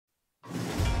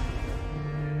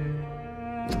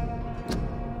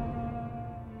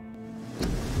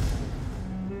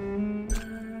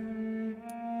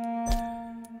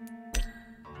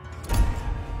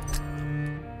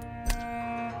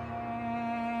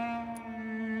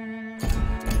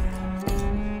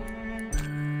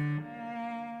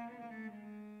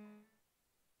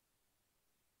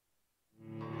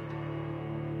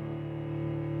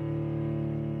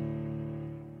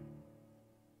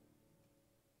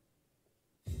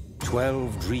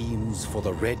12 dreams for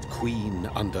the Red Queen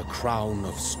under crown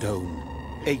of stone.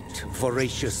 8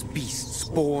 voracious beasts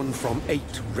born from 8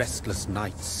 restless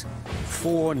nights.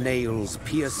 4 nails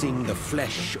piercing the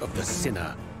flesh of the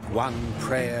sinner. 1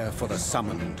 prayer for the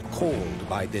summoned, called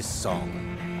by this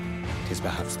song. 'Tis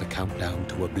perhaps the countdown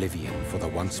to oblivion for the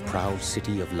once proud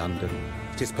city of London.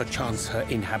 'Tis perchance her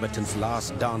inhabitants'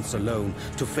 last dance alone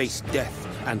to face death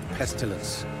and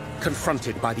pestilence.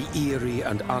 Confronted by the eerie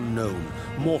and unknown,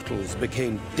 mortals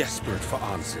became desperate for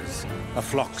answers. A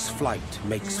flock's flight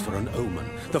makes for an omen,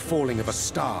 the falling of a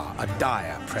star a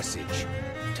dire presage.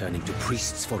 Turning to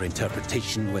priests for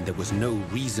interpretation when there was no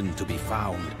reason to be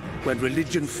found. When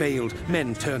religion failed,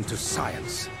 men turned to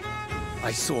science.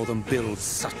 I saw them build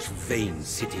such vain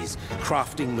cities,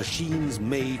 crafting machines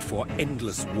made for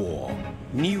endless war.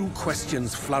 New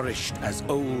questions flourished as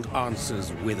old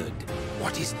answers withered.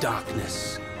 What is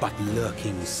darkness but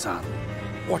lurking sun?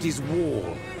 What is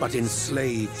wall but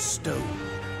enslaved stone?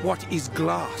 What is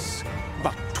glass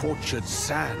but tortured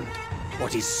sand?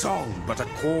 What is song but a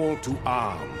call to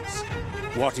arms?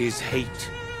 What is hate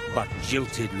but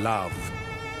jilted love?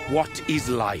 What is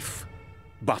life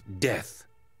but death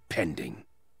pending?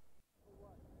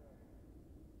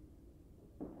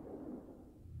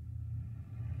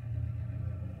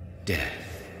 Death.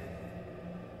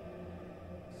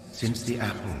 Since the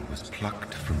apple was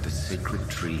plucked from the sacred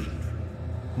tree,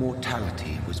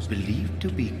 mortality was believed to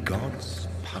be God's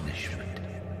punishment.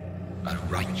 A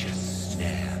righteous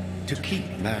snare to keep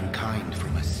mankind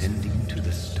from ascending to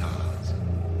the stars.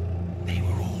 They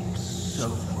were all so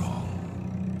wrong.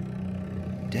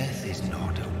 Death is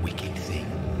not a wicked thing,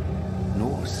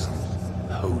 nor some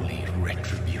holy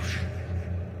retribution.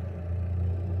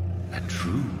 A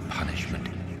true punishment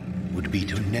would be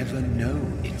to never know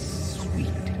its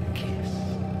sweet kiss.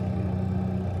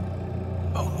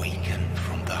 Awaken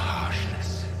from the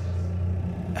harshness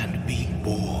and be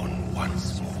born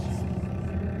once more.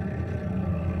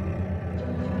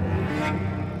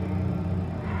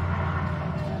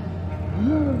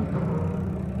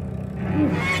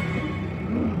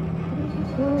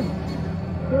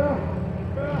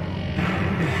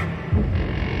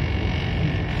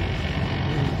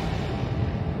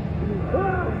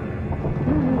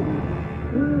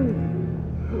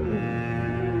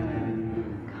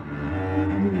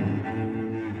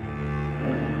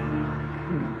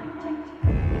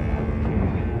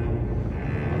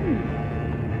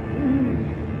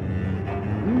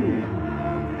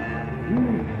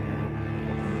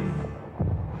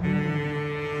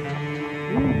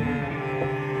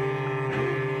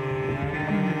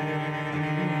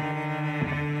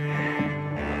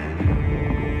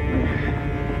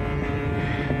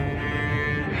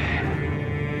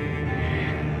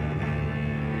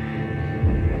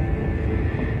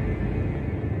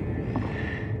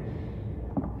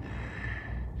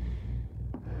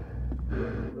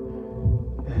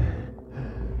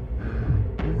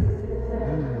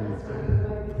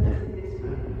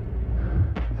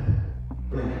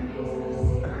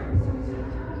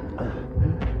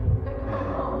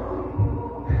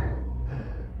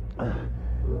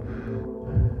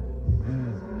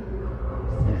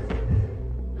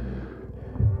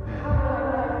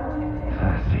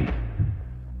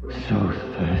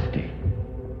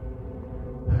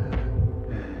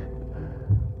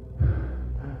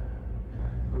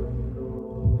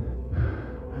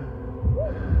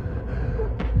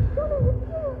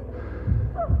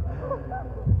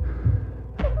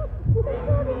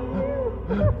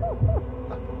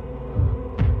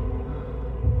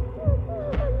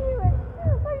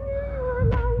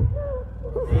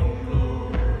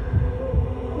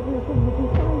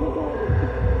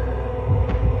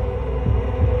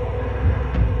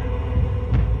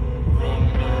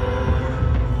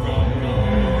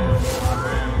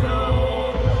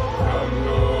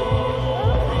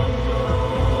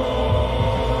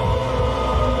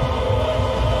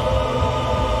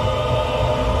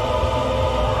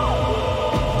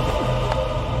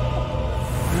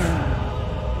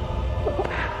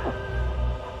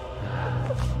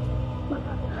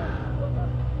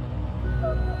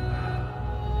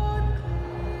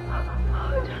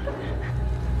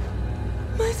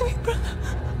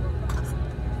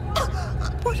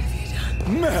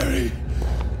 Mary!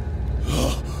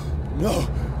 Oh, no!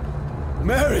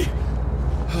 Mary!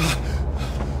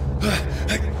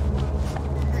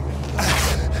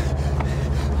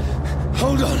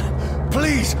 Hold on!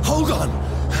 Please, hold on!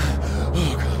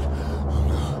 Oh, God. Oh,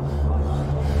 no.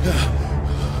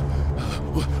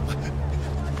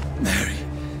 Mary.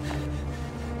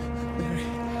 Mary.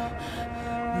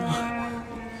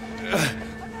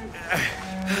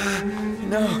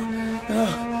 No. No.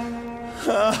 No.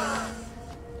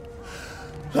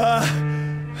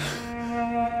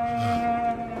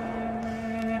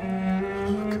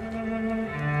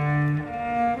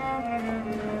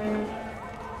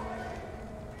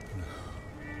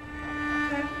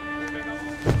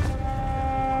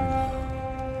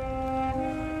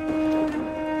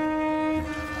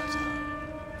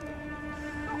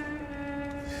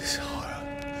 This horror.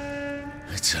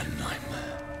 It's a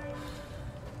nightmare.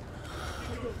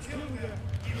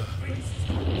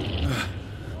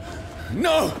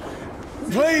 No!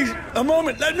 Please, a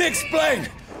moment, let me explain!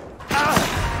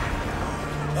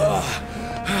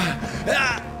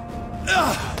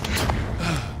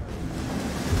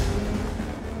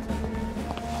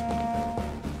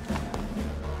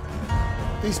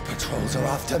 These patrols are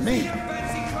after me!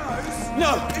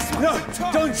 No! No!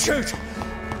 Don't shoot!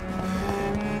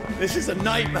 This is a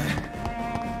nightmare!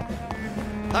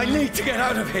 I need to get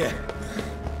out of here!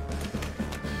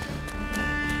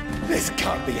 This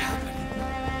can't be happening!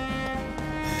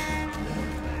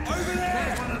 Over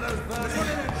there!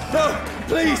 No!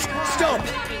 Please! Stop!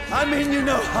 I mean you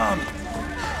no harm!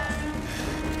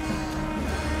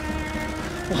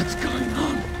 What's going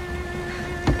on?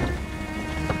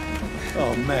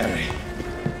 Oh, Mary.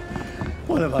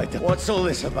 What have I done? What's all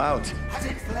this about? Has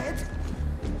it fled?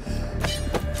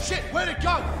 Shit, where'd it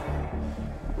go?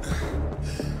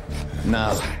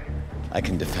 Now, I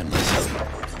can defend myself.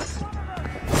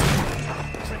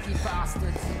 Tricky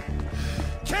bastards.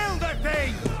 Kill the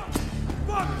thing!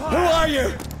 Who are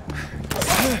you?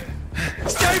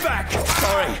 Stay back!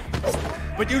 Sorry,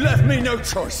 but you left me no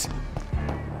choice.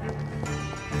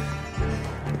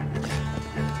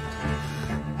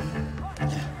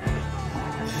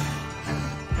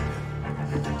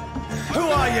 Who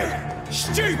are you?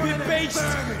 Stupid beast!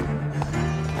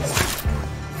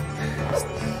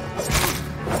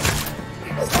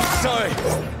 Sorry.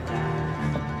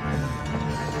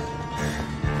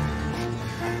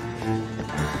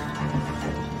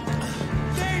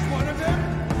 There's one of them!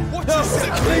 Watch No,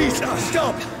 yourself! please,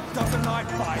 stop! Doesn't like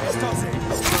fires, does it?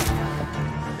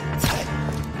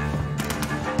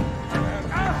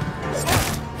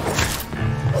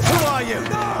 Who are you?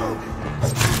 No!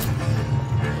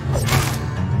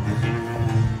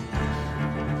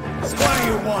 What do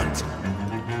you want?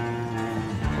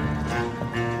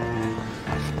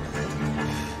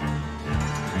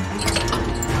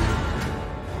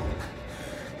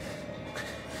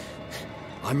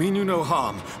 I mean you no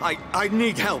harm. I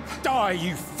need help. Die,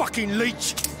 you fucking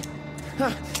leech!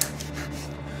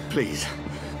 Please,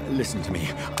 listen to me.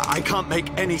 I can't make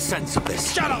any sense of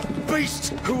this. Shut up, beast!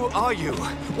 Who are you?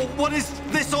 What is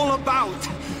this all about?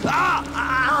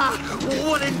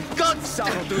 What in God's sake?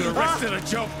 I'll do the rest of the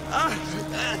job.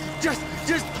 Just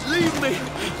leave me.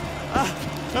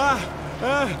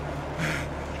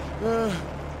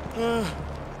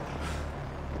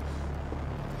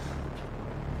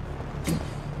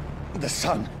 The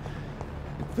sun.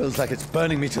 It feels like it's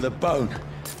burning me to the bone.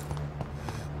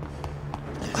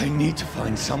 I need to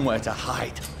find somewhere to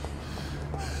hide.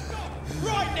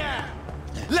 Right now!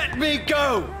 Let me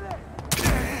go!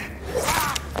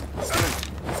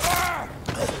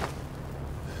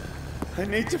 I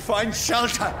need to find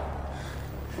shelter.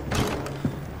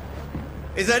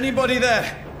 Is anybody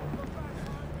there?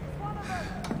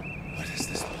 What is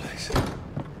this place?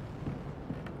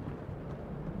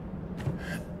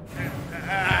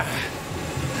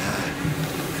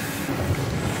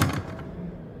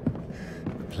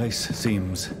 The place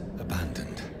seems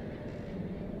abandoned.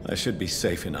 I should be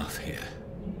safe enough here.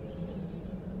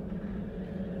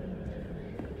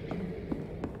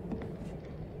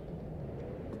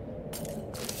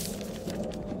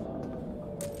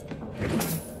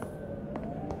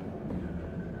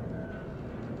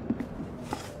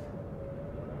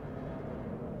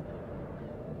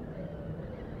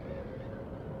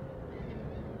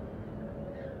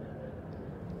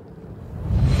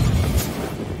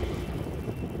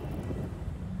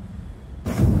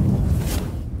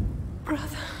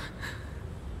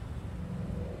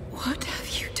 What have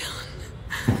you done?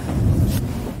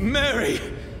 Mary!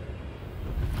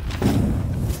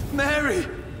 Mary!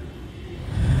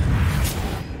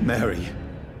 Mary,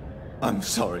 I'm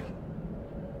sorry.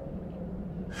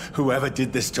 Whoever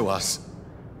did this to us,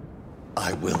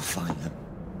 I will find them.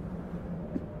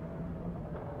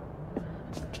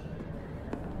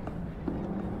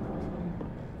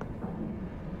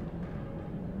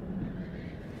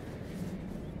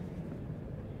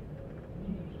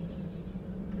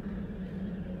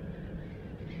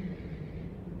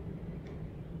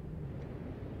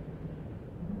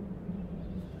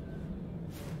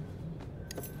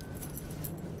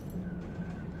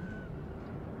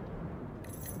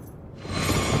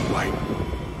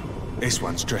 Right. This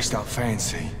one's dressed up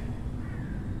fancy.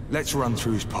 Let's run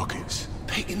through his pockets.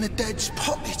 Picking the dead's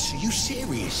pockets? Are you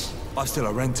serious? I've still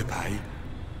a rent to pay.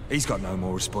 He's got no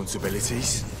more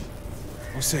responsibilities.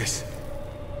 What's this?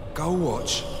 Gold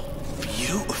watch.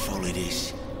 Beautiful it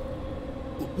is.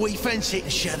 We fancy it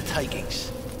and share the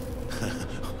takings.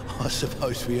 I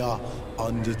suppose we are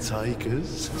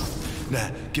undertakers. Now,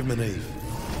 give him an Eve.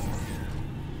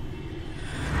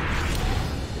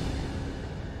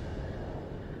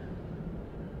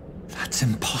 That's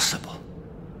impossible.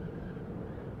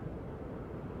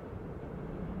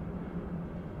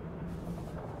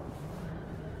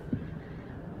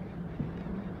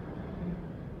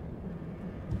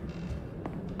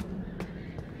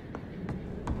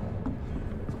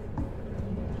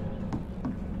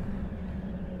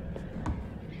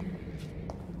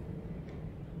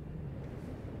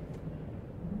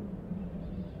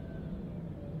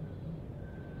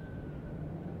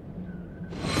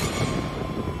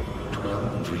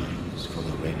 Dreams for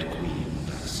the Red Queen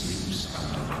that sleeps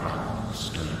under crown of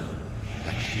stone,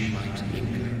 that she might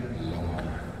linger longer,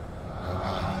 her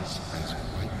eyes as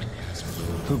white as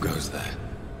wool. Who goes there?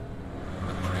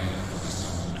 A prayer for the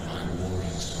summoned by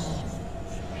warrior song.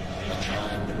 A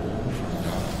child born from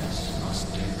darkness must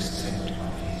accept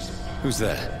of his power. Who's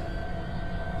there?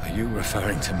 Are you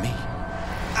referring to me?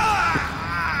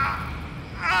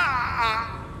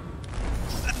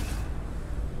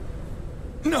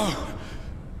 No!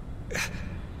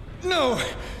 No!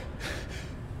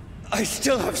 I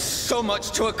still have so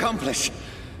much to accomplish.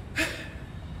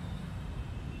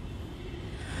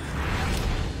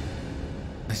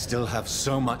 I still have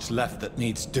so much left that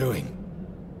needs doing.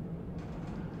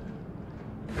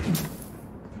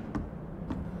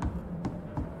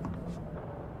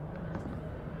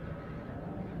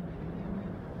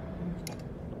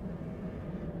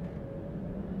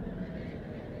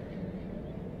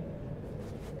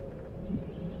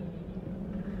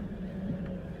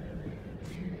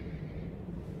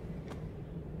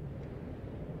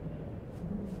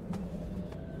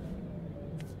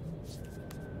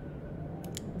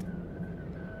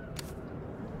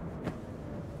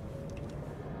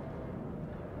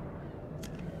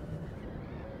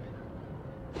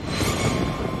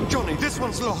 Johnny, this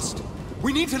one's lost.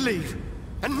 We need to leave.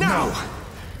 And now! No!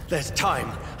 There's time.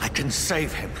 I can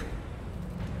save him.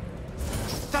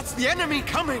 That's the enemy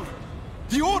coming!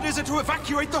 The orders are to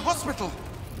evacuate the hospital!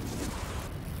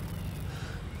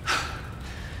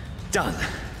 Done.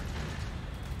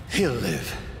 He'll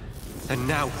live. And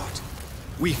now what?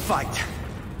 We fight.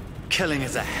 Killing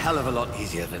is a hell of a lot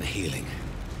easier than healing.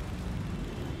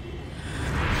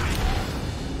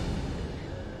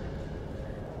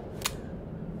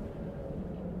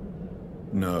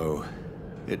 No,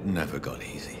 it never got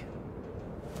easy.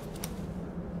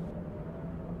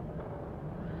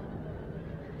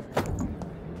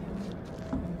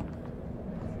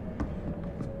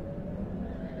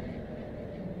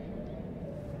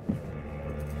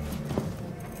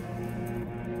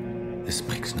 This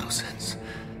makes no sense.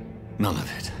 None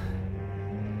of it.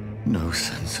 No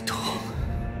sense at all.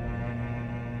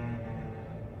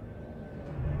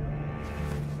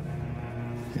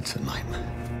 It's a nightmare.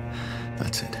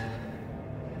 That's it.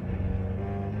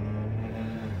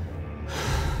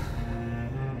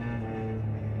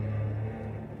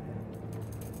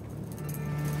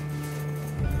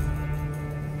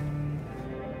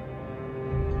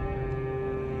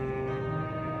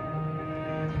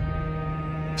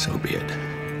 So be it.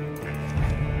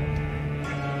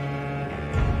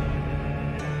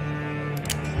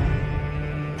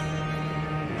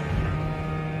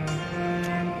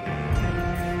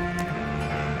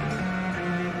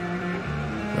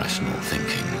 Rational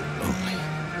thinking only.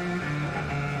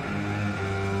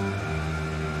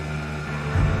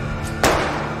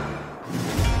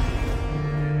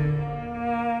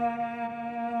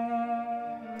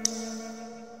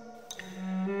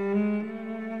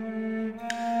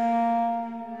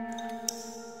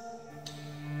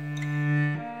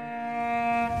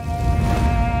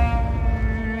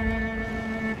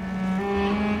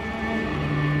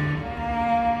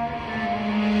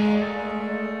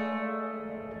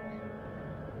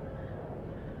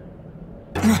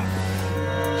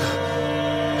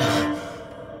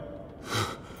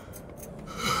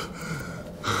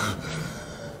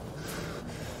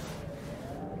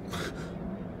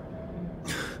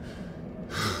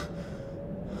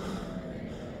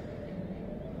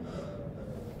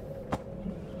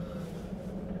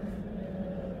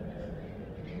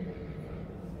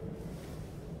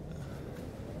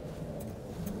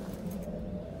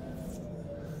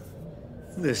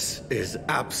 This is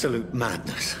absolute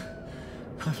madness.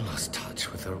 I've lost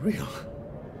touch with the real.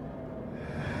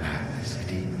 Mad as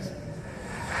it is,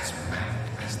 as mad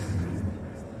as the moon,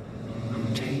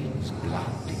 who takes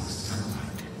blinding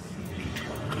sunlight into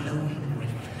a glowing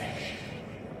reflection.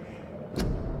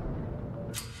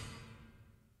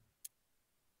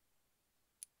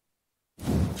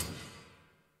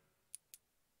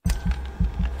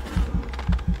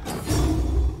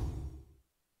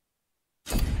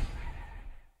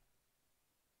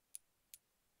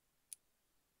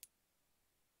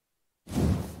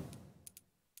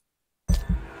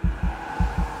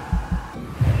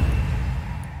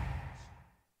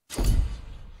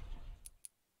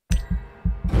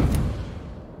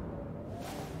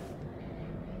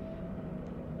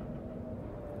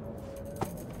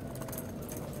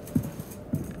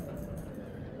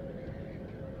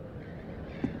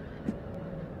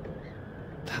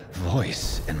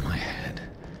 Voice in my head.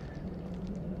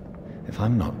 If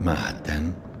I'm not mad,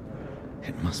 then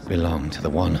it must belong to the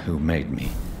one who made me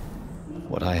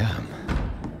what I am.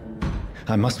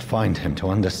 I must find him to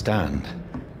understand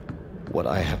what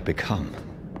I have become.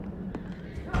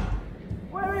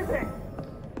 Where is it?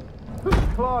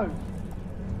 Who's closed?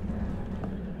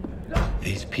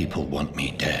 These people want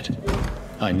me dead.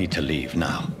 I need to leave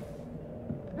now.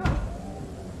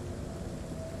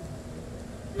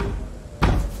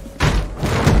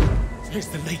 Here's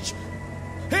the leech.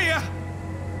 Here!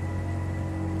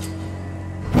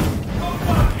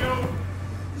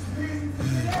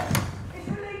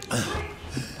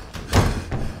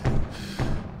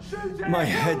 My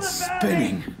head's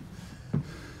spinning.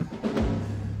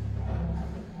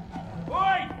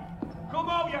 Oi! Come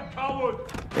out, you coward!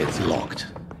 It's locked.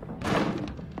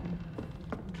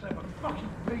 Clever fucking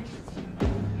beast!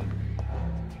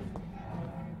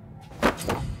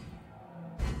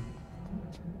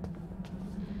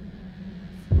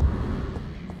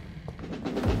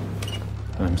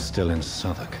 I'm still in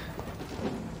Southwark.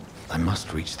 I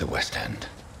must reach the West End.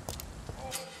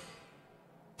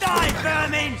 Die,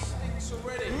 vermin!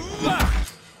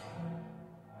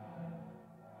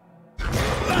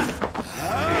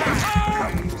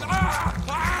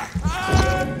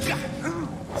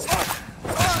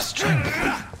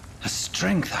 A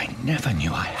strength I never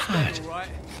knew I had.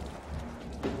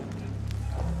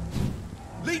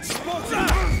 Leech spotted!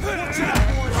 Watch out,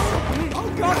 boys! Oh,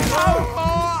 God, no!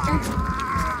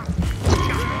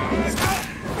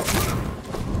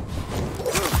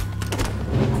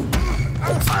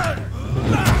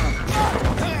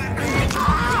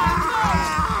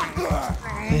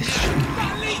 This shouldn't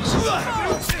be possible.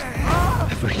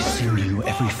 Every sinew,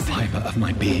 every fiber of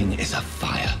my being is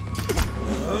afire.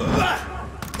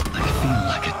 I feel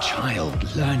like a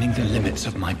child learning the limits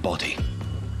of my body.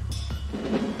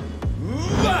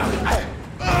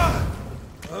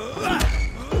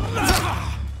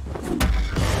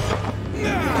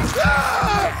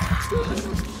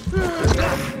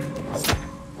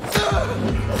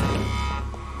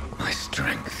 My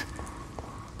strength,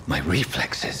 my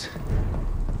reflexes.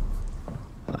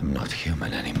 I'm not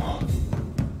human anymore.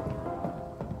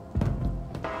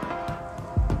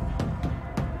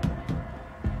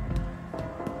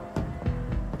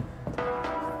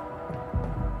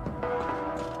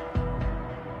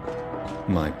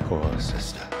 My poor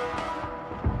sister.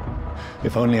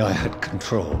 If only I had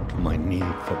controlled my need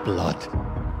for blood.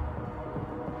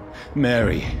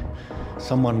 Mary,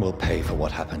 someone will pay for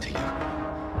what happened to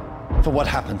you. For what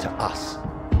happened to us.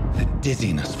 The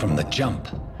dizziness from the jump.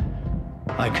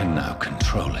 I can now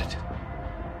control it.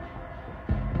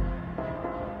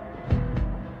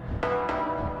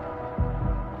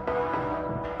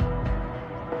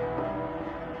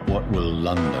 What will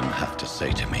London have to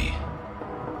say to me?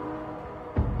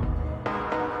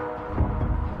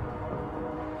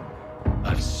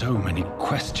 I've so many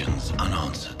questions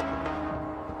unanswered.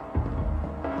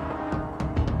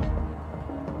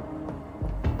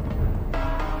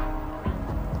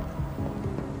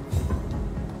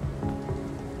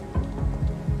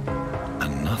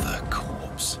 Another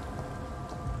corpse.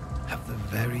 Have the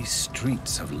very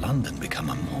streets of London become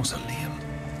a mausoleum?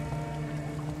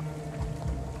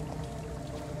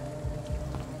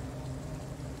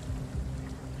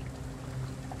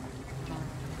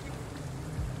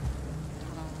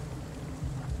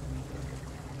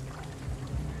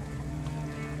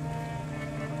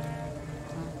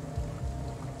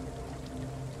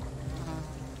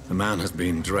 The man has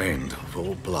been drained of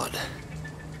all blood,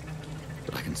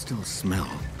 but I can still smell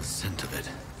the scent of it.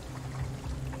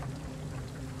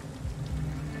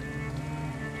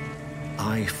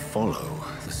 I follow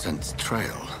the scent's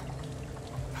trail.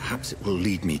 Perhaps it will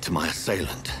lead me to my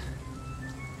assailant.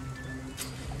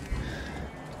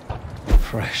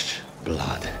 Fresh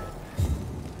blood.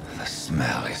 The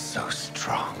smell is so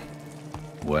strong.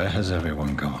 Where has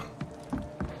everyone gone?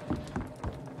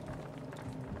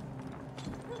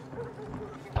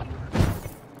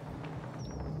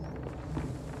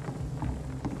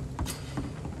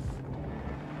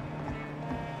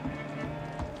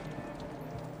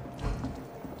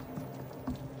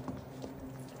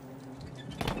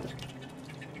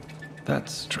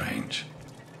 That's strange.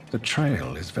 The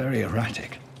trail is very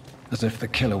erratic, as if the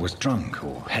killer was drunk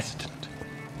or hesitant.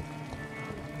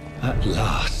 At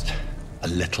last, a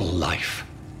little life.